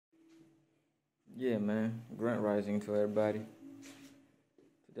Yeah, man. Grand rising to everybody.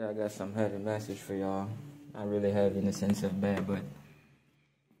 Today I got some heavy message for y'all. Not really heavy in the sense of bad, but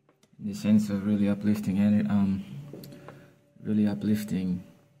in the sense of really uplifting and really uplifting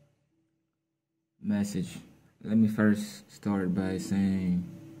message. Let me first start by saying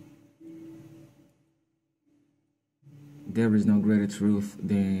there is no greater truth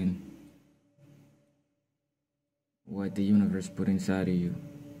than what the universe put inside of you,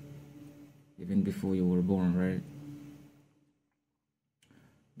 even before you were born, right?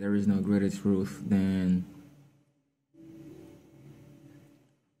 There is no greater truth than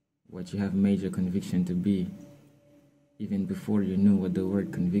what you have made your conviction to be, even before you knew what the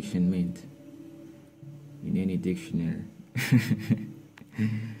word conviction meant in any dictionary.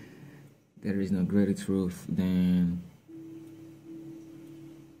 There is no greater truth than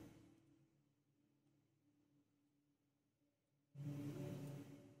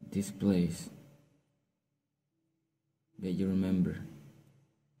this place that you remember.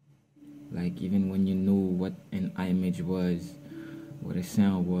 Like, even when you knew what an image was, what a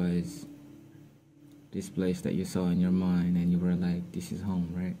sound was, this place that you saw in your mind and you were like, this is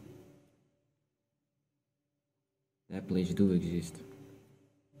home, right? That place do exist.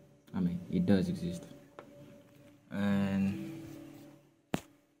 I mean, it does exist. And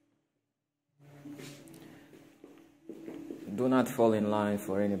do not fall in line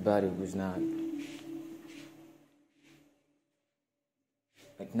for anybody who's not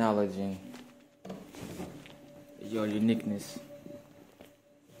acknowledging your uniqueness.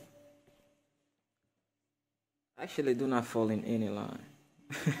 Actually, do not fall in any line.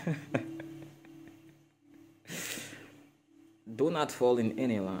 Do not fall in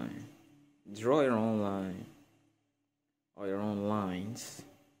any line. Draw your own line. Or your own lines.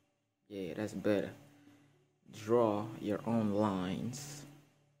 Yeah, that's better. Draw your own lines.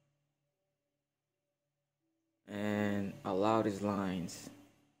 And allow these lines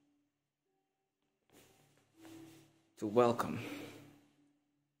to welcome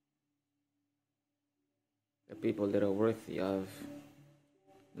the people that are worthy of,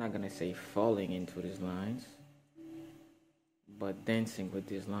 I'm not gonna say falling into these lines, but dancing with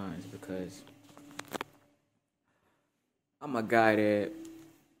these lines, because I'm a guy that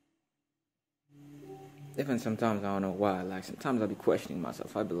even sometimes I don't know why, like sometimes I'll be questioning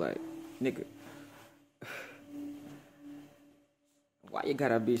myself. I'll be like, nigga, why you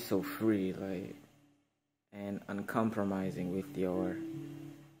gotta be so free, like, and uncompromising with your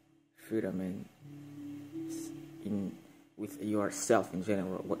freedom and with yourself in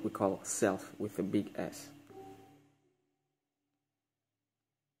general, what we call self with a big S.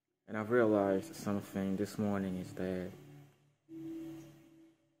 And I've realized something this morning is that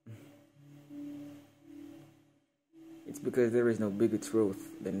it's because there is no bigger truth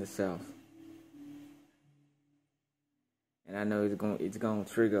than the self. And I know it's going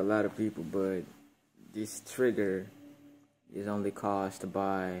to trigger a lot of people, but this trigger is only caused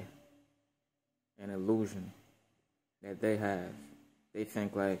by an illusion that they have. They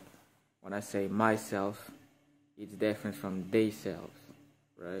think like, when I say myself, it's different from they selves,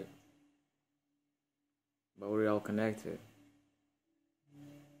 right? But we're all connected.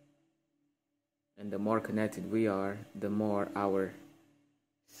 And the more connected we are, the more our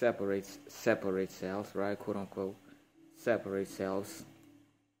separate selves, right? Quote unquote, separate selves.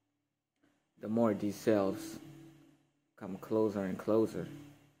 The more these selves come closer and closer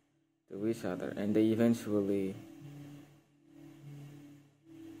to each other, and they eventually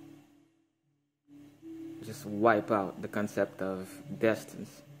just wipe out the concept of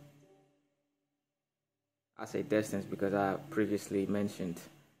distance. I say distance because I previously mentioned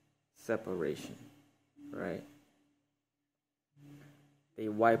separation, right? They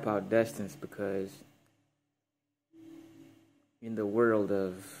wipe out distance because in the world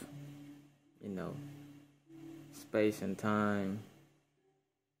of, space and time,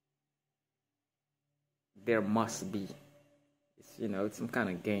 there must be. It's some kind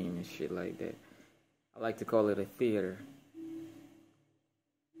of game and shit like that. I like to call it a theater.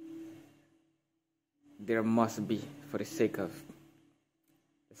 There must be, for the sake of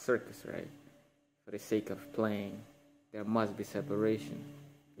the circus, right? For the sake of playing, there must be separation.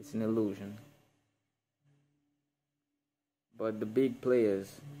 It's an illusion. But the big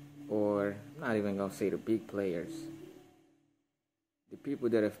players, or I'm not even gonna say the big players, the people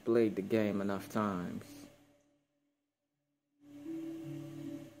that have played the game enough times,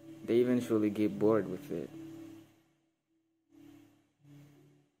 they eventually get bored with it.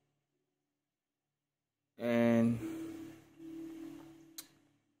 And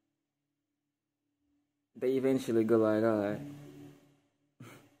they eventually go like, alright,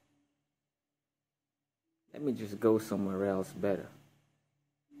 let me just go somewhere else better.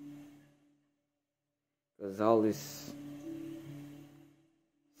 Because all this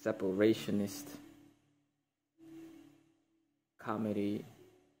separationist comedy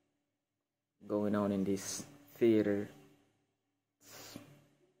going on in this theater, it's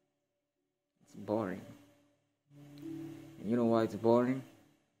boring. And you know why it's boring?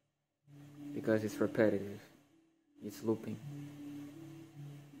 Because it's repetitive. It's looping.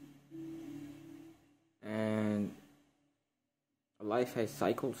 And life has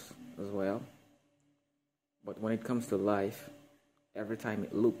cycles as well. But when it comes to life, every time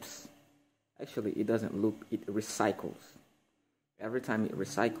it loops, actually it doesn't loop, it recycles. Every time it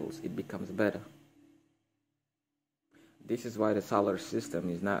recycles, it becomes better. This is why the solar system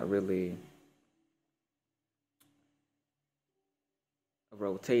is not really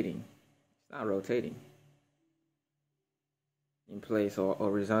rotating. It's not rotating in place or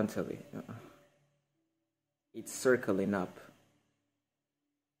horizontally. It's circling up.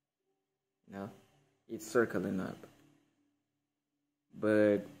 No, it's circling up.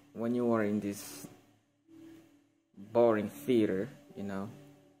 But when you are in this boring theater, you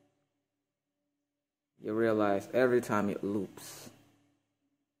realize every time it loops,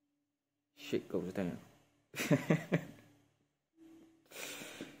 shit goes down.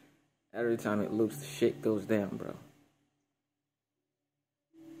 Every time it loops, the shit goes down, bro.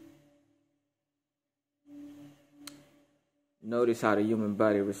 Notice how the human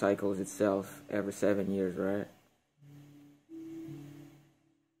body recycles itself every 7 years, right?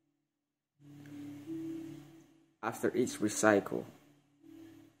 After each recycle,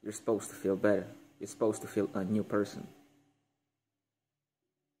 you're supposed to feel better. You're supposed to feel a new person.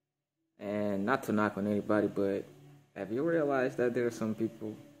 And not to knock on anybody, but have you realized that there are some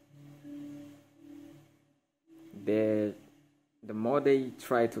people that the more they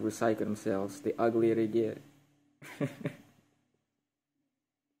try to recycle themselves, the uglier they get?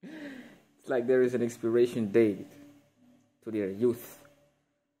 It's like there is an expiration date to their youth.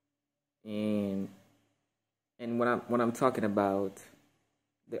 And when I'm talking about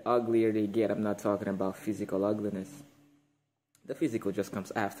the uglier they get, I'm not talking about physical ugliness. The physical just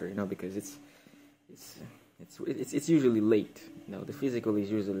comes after, because it's usually late. The physical is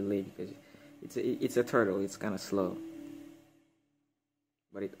usually late because it's a turtle. It's kind of slow,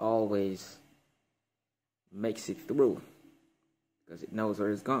 but it always makes it through because it knows where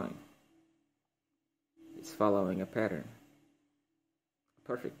it's going. It's following a pattern, a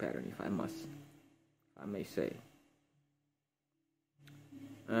perfect pattern, if I may say.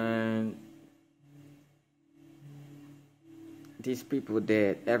 And these people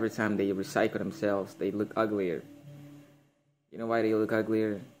that every time they recycle themselves, they look uglier. You know why they look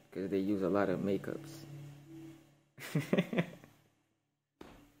uglier? Because they use a lot of makeups.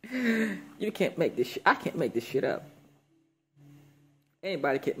 You can't make this shit. I can't make this shit up.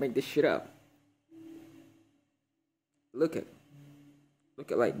 Anybody can't make this shit up. Look at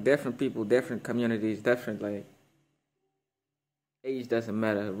like different people, different communities, different like age doesn't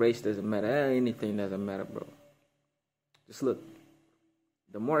matter, race doesn't matter, anything doesn't matter, bro. Just look.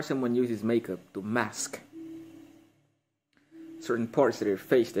 The more someone uses makeup to mask certain parts of their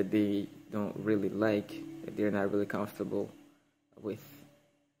face that they don't really like, that they're not really comfortable with,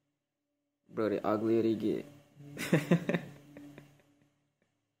 bro, the uglier they get.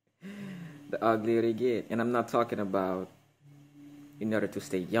 The uglier they get. And I'm not talking about in order to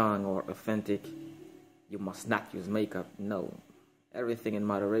stay young or authentic, you must not use makeup. No. Everything in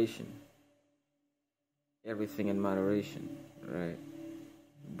moderation. Everything in moderation, right?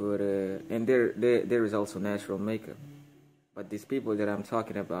 But and there is also natural makeup. But these people that I'm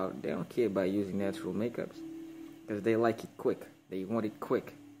talking about, they don't care about using natural makeups because they like it quick. They want it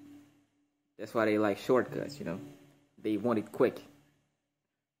quick. That's why they like shortcuts, They want it quick.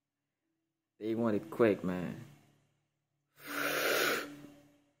 They want it quick, man.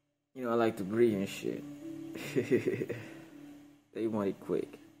 I like to breathe and shit. They want it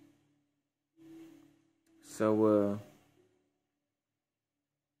quick. So,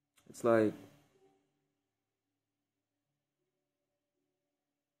 it's like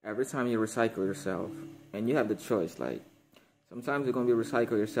every time you recycle yourself, and you have the choice, like sometimes you're going to be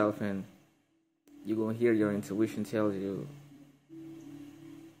recycle yourself and you're going to hear your intuition tells you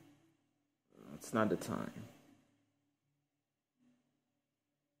it's not the time.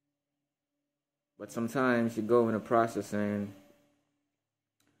 But sometimes you go in a process, and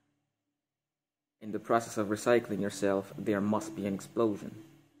in the process of recycling yourself, there must be an explosion.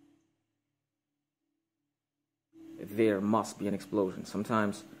 There must be an explosion.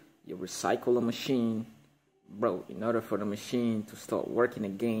 Sometimes you recycle a machine, bro, in order for the machine to start working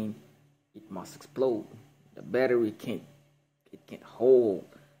again, it must explode. The battery can't hold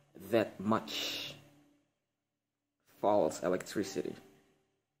that much false electricity.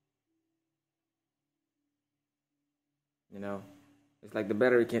 You know, it's like the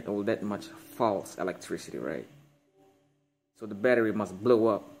battery can't hold that much false electricity, right? So the battery must blow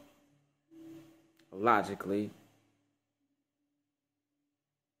up logically.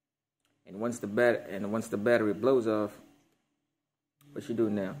 And once the battery blows off, what you do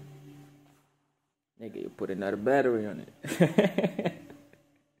now? Nigga, you put another battery on it.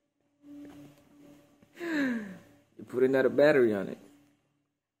 You put another battery on it.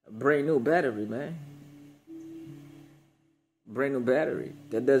 A brand new battery, man. Brand new battery.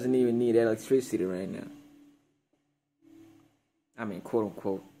 That doesn't even need electricity right now. I mean, quote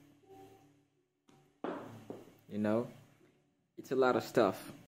unquote. You know? It's a lot of stuff.